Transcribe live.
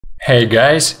Hey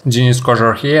guys, Denis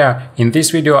Kozhar here. In this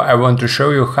video I want to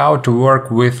show you how to work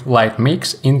with light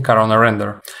mix in Corona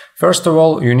Render. First of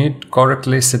all, you need to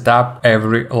correctly set up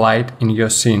every light in your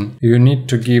scene. You need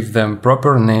to give them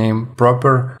proper name,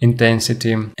 proper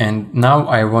intensity, and now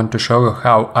I want to show you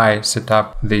how I set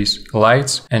up these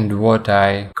lights and what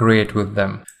I create with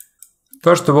them.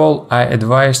 First of all, I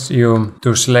advise you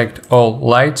to select all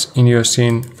lights in your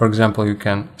scene. For example, you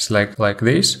can select like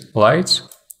this, lights,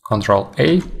 Ctrl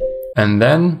A, and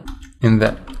then in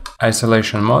the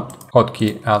isolation mode,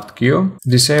 hotkey Alt Q,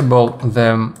 disable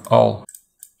them all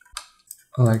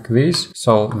like this,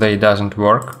 so they doesn't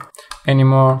work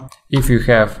anymore. If you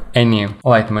have any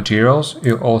light materials,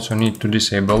 you also need to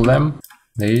disable them,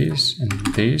 this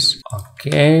and this.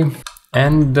 Okay,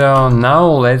 and now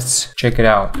let's check it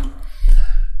out.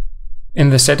 In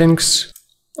the settings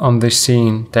on the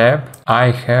scene tab,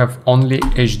 I have only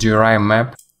HDRI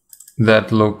map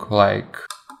that look like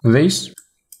this,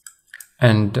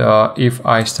 and if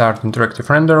I start interactive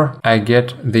render, I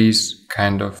get this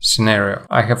kind of scenario.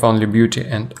 I have only beauty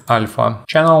and alpha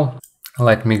channel,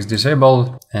 light mix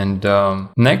disabled, and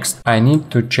next I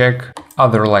need to check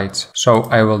other lights. So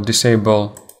I will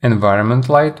disable environment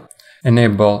light,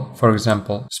 enable, for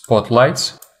example,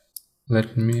 spotlights.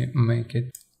 Let me make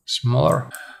it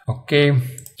smaller. Okay,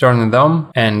 turn it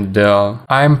on, and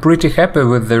I'm pretty happy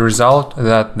with the result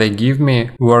that they give me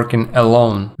working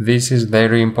alone. This is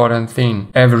very important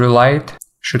thing. Every light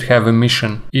should have a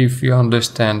mission. If you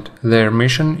understand their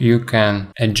mission, you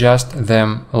can adjust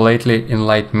them lately in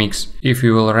light mix. If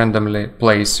you will randomly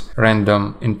place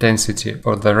random intensity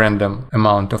or the random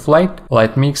amount of light,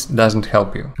 light mix doesn't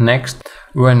help you. Next,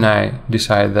 when I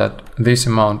decide that this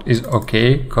amount is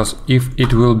okay, because if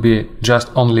it will be just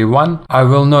only one, I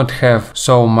will not have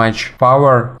so much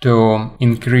power to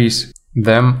increase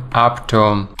them up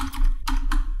to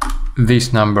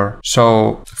this number.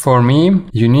 So for me,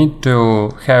 you need to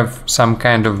have some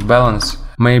kind of balance.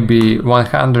 Maybe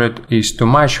 100 is too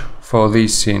much for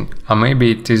this scene, or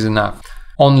maybe it is enough.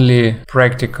 Only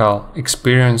practical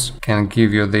experience can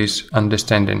give you this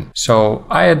understanding. So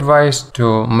I advise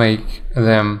to make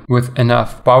them with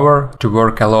enough power to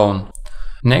work alone.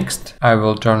 Next, I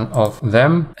will turn off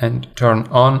them and turn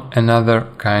on another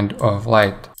kind of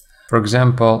light. For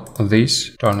example,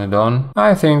 this, turn it on.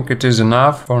 I think it is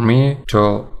enough for me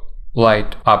to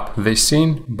light up this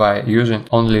scene by using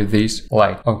only this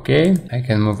light. Okay, I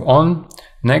can move on.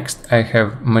 Next, I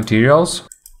have materials,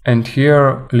 and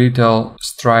here little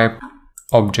stripe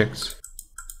objects.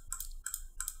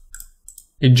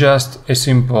 It's just a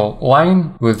simple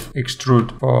line with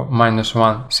extrude for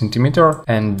 -1 centimeter,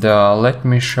 and let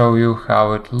me show you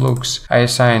how it looks. I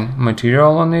assign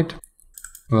material on it.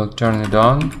 We'll turn it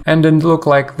on, and it look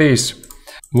like this.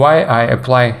 Why I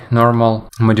apply normal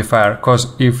modifier? Because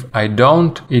if I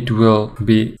don't, it will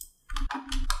be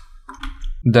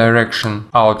direction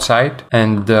outside,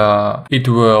 and it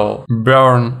will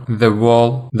burn the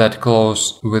wall that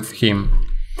close with him.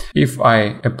 If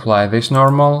I apply this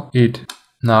normal, it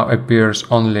now appears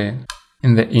only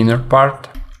in the inner part,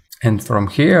 and from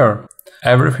here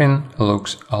everything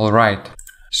looks alright.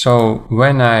 So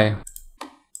when I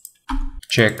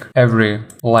check every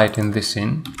light in the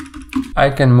scene, I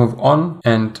can move on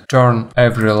and turn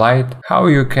every light. How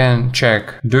you can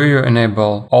check, do you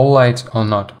enable all lights or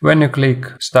not? When you click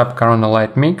Stop Corona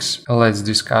Light Mix, let's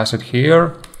discuss it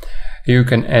here. You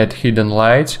can add hidden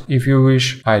lights if you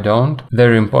wish. I don't.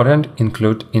 Very important,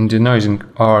 include in denoising,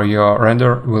 or your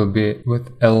render will be with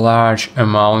a large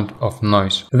amount of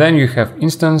noise. Then you have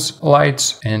instance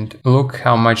lights, and look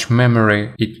how much memory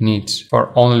it needs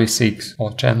for only 6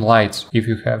 or 10 lights. If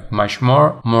you have much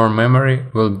more memory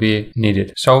will be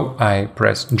needed. So I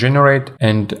press generate,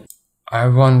 and I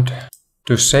want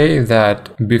to say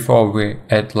that before we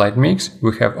add light mix,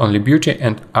 we have only beauty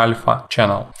and alpha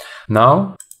channel.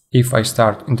 Now, if I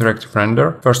start interactive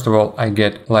render, first of all I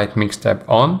get light mix tab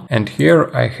on, and here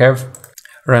I have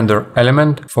render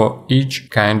element for each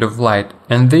kind of light,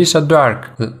 and these are dark.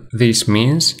 This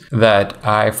means that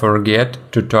I forget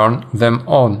to turn them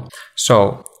on.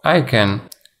 So I can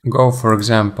go, for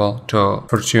example, to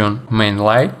Fortune main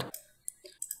light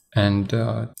and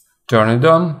turn it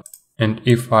on. And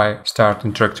if I start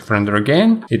interactive render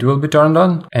again, it will be turned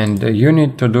on, and you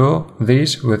need to do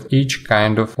this with each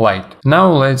kind of light.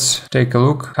 Now let's take a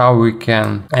look how we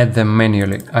can add them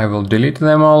manually. I will delete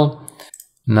them all.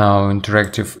 Now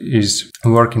interactive is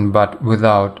working but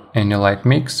without any light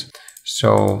mix.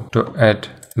 So to add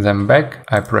them back,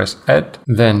 I press add,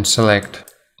 then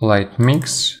select light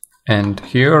mix, and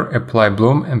here apply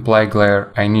bloom, apply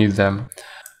glare. I need them.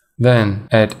 Then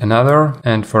add another,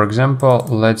 and for example,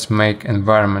 let's make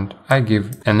environment. I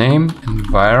give a name,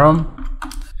 environment,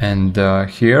 and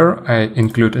here I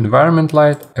include environment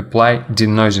light, apply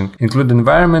denoising. Include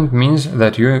environment means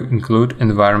that you include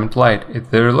environment light. It's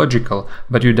very logical,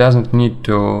 but you doesn't need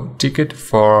to tick it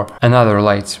for another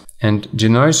lights. And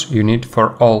denoise you need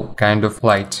for all kind of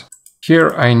lights. Here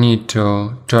I need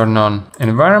to turn on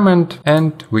environment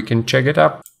and we can check it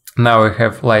up. Now I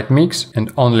have light mix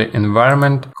and only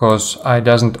environment because I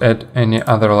doesn't add any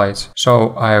other lights. So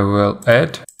I will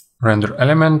add render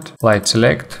element, light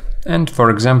select, and for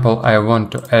example I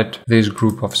want to add this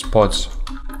group of spots.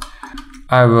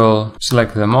 I will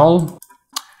select them all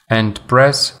and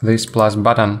press this plus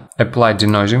button, apply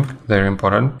denoising, very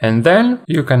important, and then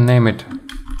you can name it.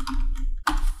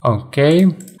 Okay,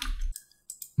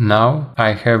 now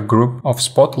I have group of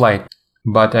spotlight,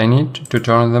 but I need to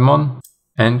turn them on.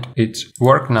 And it's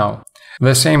work now.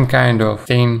 The same kind of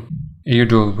thing you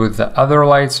do with the other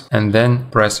lights and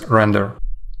then press render.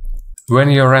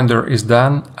 When your render is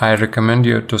done, I recommend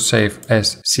you to save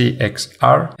as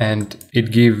CXR and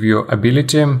it gives you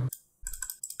ability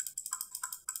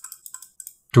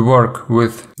to work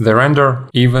with the render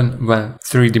even when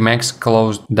 3D Max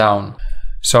closed down.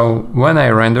 So when I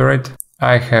render it,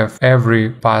 I have every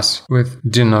pass with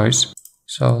denoise.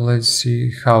 So let's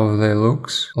see how they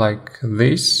looks like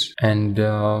this, and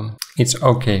it's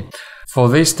okay. For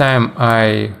this time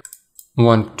I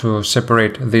want to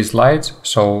separate these lights,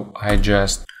 so I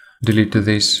just delete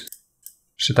this,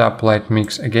 set up light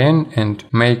mix again and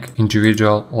make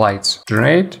individual lights,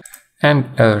 generate, and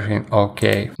everything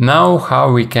okay. Now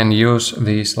how we can use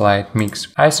this light mix?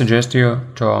 I suggest you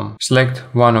to select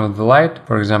one of the light,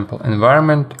 for example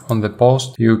environment. On the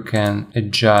post you can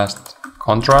adjust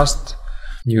contrast.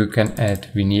 You can add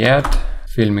vignette,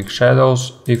 filmic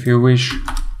shadows if you wish,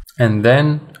 and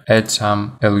then add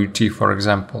some LUT for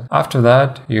example. After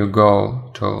that you go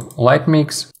to light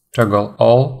mix, toggle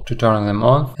all to turn them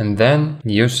on, and then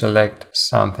you select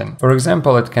something. For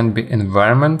example, it can be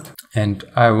environment, and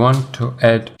I want to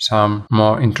add some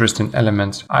more interesting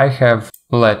elements. I have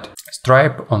LED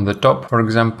stripe on the top, for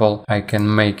example. I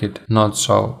can make it not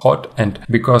so hot, and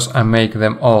because I make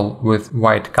them all with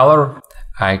white color,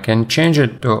 I can change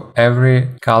it to every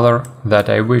color that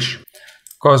I wish.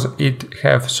 Because it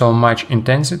have so much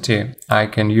intensity, I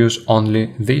can use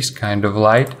only this kind of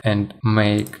light and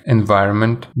make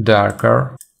environment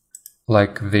darker,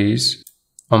 like this.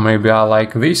 Or maybe I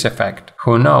like this effect,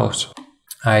 who knows.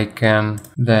 I can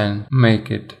then make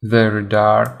it very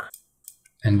dark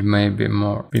and maybe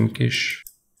more pinkish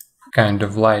kind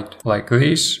of light, like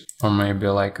this. Or maybe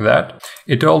like that.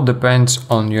 It all depends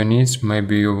on your needs.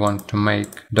 Maybe you want to make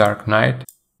dark night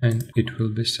and it will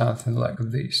be something like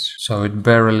this, so it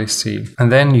barely see.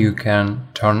 And then you can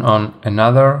turn on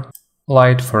another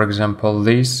light, for example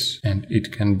this, and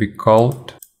it can be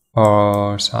cold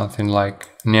or something like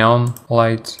neon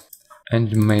lights,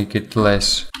 and make it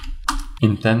less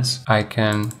intense. I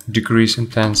can decrease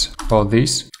intense for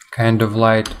this kind of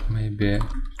light, maybe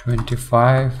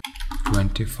 25,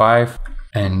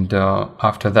 and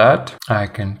after that I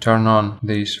can turn on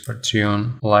this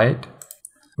fortune light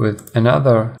with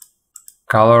another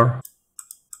color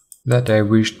that I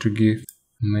wish to give.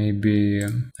 Maybe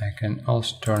I can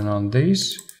also turn on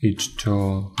this. It's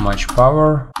too much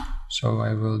power, so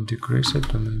I will decrease it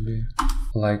to maybe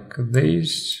like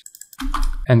this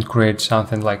and create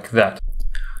something like that.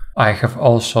 I have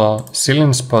also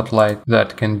ceiling spotlight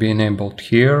that can be enabled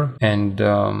here, and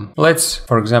let's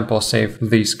for example save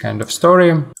this kind of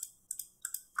story.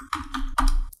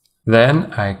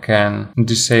 Then I can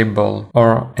disable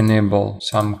or enable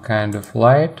some kind of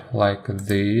light like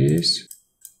this.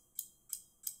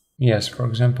 Yes, for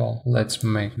example, let's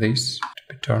make this to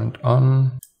be turned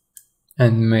on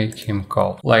and make him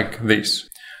cold like this.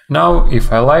 Now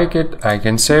if I like it, I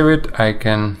can save it. I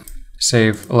can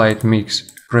save light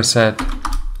mix preset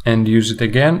and use it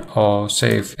again, or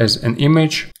save as an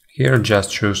image. Here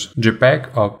just choose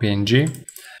JPEG or PNG.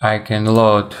 I can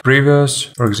load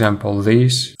previews, for example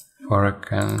this, or I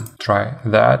can try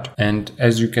that. And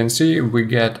as you can see, we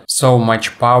get so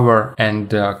much power and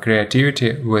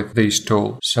creativity with this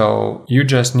tool. So you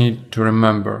just need to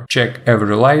remember, check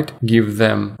every light, give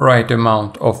them right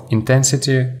amount of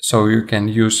intensity so you can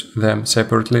use them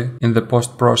separately in the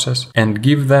post process, and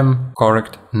give them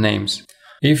correct names.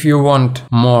 If you want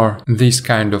more this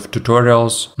kind of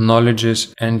tutorials,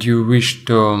 knowledges, and you wish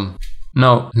to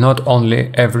know not only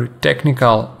every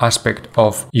technical aspect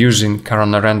of using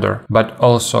Corona Render, but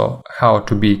also how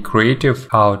to be creative,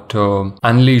 how to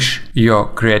unleash your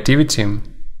creativity,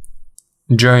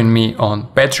 join me on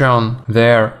Patreon.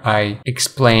 There I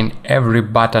explain every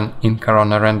button in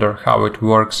Corona Render, how it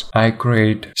works. I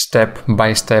create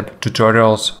step-by-step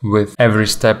tutorials with every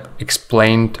step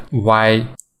explained, why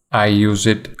I use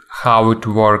it, how it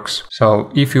works.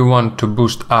 So if you want to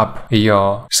boost up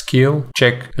your skill,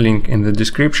 check link in the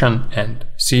description, and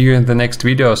see you in the next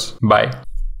videos. Bye!